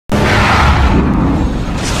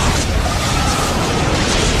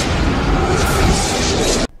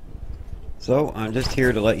So I'm just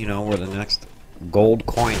here to let you know where the next gold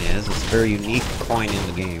coin is. It's a very unique coin in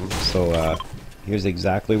the game. So here's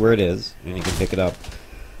exactly where it is, and you can pick it up.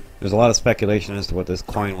 There's a lot of speculation as to what this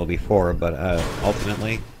coin will be for, but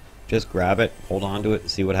ultimately, just grab it, hold on to it, and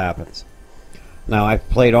see what happens. Now I've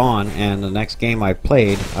played on, and the next game I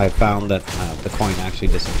played, I found that the coin actually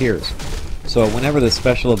disappears. So whenever this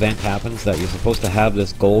special event happens that you're supposed to have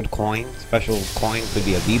this gold coin, special coin, could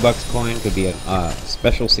be a V-Bucks coin, could be a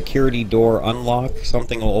special security door unlock,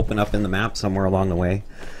 something will open up in the map somewhere along the way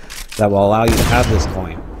that will allow you to have this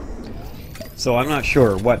coin. So I'm not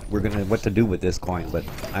sure what to do with this coin, but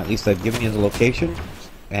at least I've given you the location,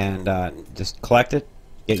 and just collect it,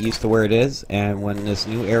 get used to where it is, and when this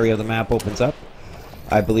new area of the map opens up,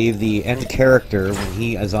 I believe the end character, when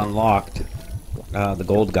he is unlocked, the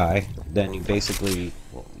gold guy, then you basically,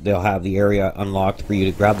 they'll have the area unlocked for you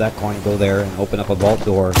to grab that coin, go there, and open up a vault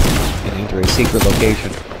door and enter a secret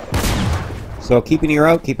location. So keep an ear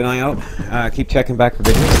out, keep an eye out, keep checking back for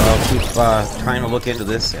videos. I'll keep trying to look into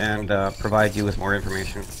this and provide you with more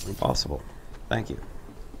information when possible. Thank you.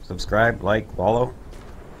 Subscribe, like, follow,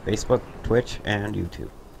 Facebook, Twitch, and YouTube.